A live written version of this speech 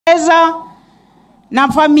na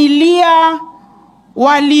familia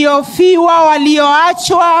waliofiwa,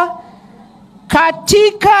 walioachwa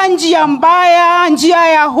katika njia mbaya, njia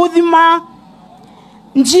ya hudhima,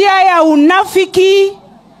 njia ya unafiki,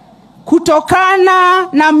 kutokana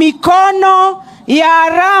na mikono ya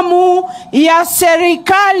haramu ya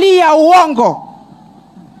serikali ya uongo.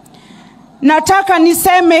 Nataka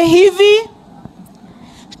niseme hivi,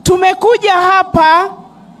 tumekuja hapa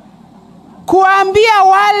kuambia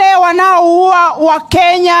wale wanaoua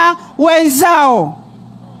Wakenya wenzao,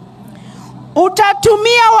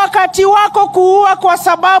 utatumia wakati wako kuua kwa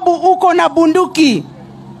sababu uko na bunduki.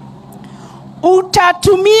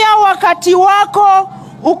 Utatumia wakati wako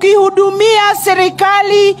ukihudumia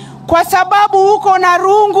serikali kwa sababu uko na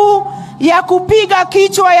rungu ya kupiga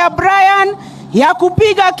kichwa ya Brian, ya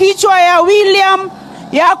kupiga kichwa ya William,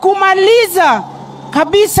 ya kumaliza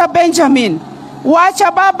kabisa Benjamin.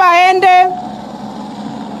 Wacha baba aende,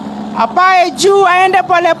 apae juu, aende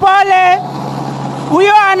pole pole.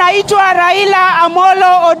 Huyo anaitwa Raila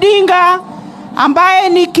Amolo Odinga, ambaye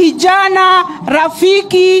ni kijana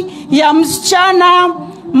rafiki ya msichana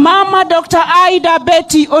Mama Dr. Aida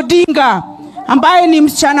Betty Odinga, ambaye ni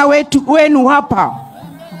msichana wenu hapa.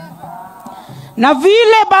 Na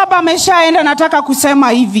vile baba ameshaenda, nataka kusema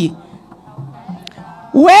hivi: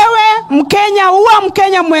 wewe Mkenya, uwa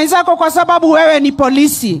Mkenya mwenzako kwa sababu wewe ni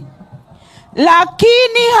polisi,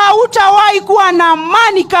 lakini hautawahi kuwa na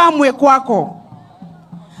amani kamwe kwako.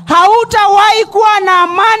 Hautawahi kuwa na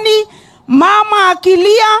amani. Mama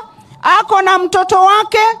akilia, ako na mtoto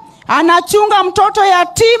wake, anachunga mtoto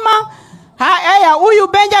yatima. Haya, huyu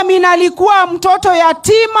Benjamin alikuwa mtoto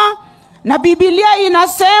yatima, na Biblia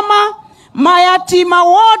inasema mayatima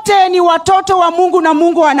wote ni watoto wa Mungu na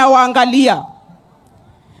Mungu anawaangalia.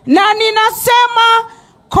 Na ninasema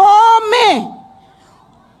Koome,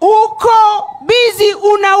 uko busy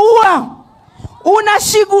unaua,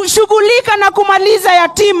 unashughulika na kumaliza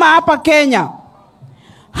yatima hapa Kenya.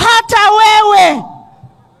 Hata wewe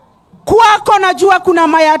kwako najua kuna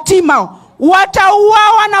mayatima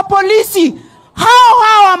watauawa na polisi,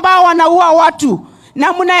 hao ambao wanaua watu,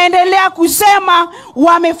 na mnaendelea kusema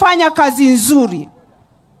wamefanya kazi nzuri.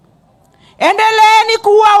 Endeleeni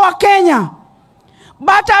kuua Wakenya,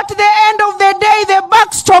 but at the end of the day the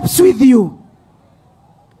buck stops with you.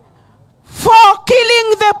 For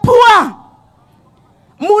killing the poor,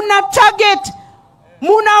 muna target,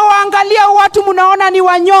 muna waangalia watu munaona ni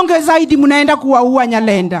wanyonge zaidi, munaenda kuwaua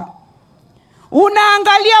Nyalenda.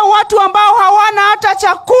 Unaangalia watu ambao hawana hata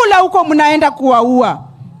chakula huko, munaenda kuwaua.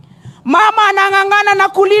 Mama anang'ang'ana na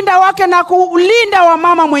kulinda wake na kulinda wa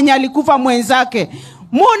mama mwenye alikufa mwenzake,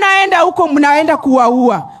 munaenda huko, munaenda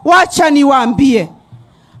kuwaua. Wacha niwaambie,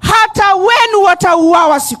 hata wenu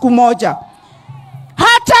watauawa siku moja.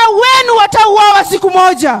 Hata wenu watauawa siku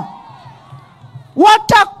moja.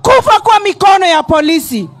 Watakufa kwa mikono ya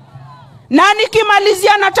polisi. Na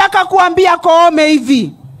nikimalizia, nataka kuambia Koome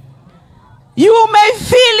hivi: you may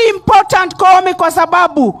feel important, Koome, kwa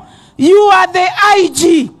sababu you are the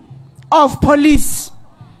IG of police.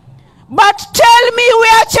 But tell me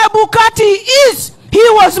where Chebukati is. He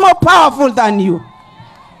was more powerful than you.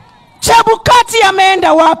 Chebukati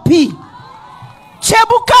ameenda wapi?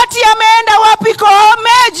 Chebukati ameenda wapi?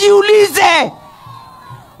 Koome, jiulize.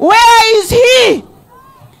 Where is he?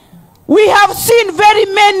 We have seen very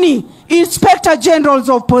many inspector generals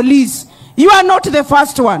of police. You are not the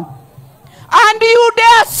first one. And you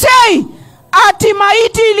dare say ati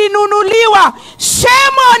maiti ilinunuliwa.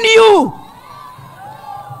 Shame on you.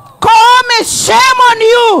 Koome, shame on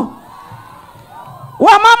you.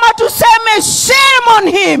 Wamama tuseme shame on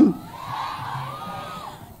him.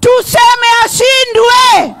 Tuseme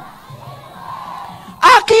ashindwe.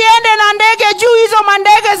 Akiende na ndege juu, hizo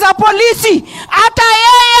mandege za polisi, hata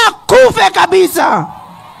yeye akufe kabisa.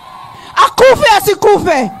 Akufe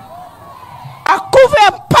asikufe. Akufe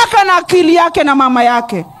mpaka na akili yake na mama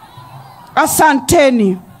yake.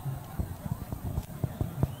 Asanteni.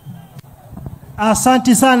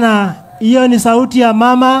 Asanti sana. Hiyo ni sauti ya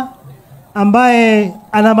mama ambaye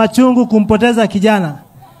ana machungu kumpoteza kijana.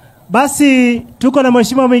 Basi tuko na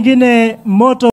mheshimiwa mwingine Moto.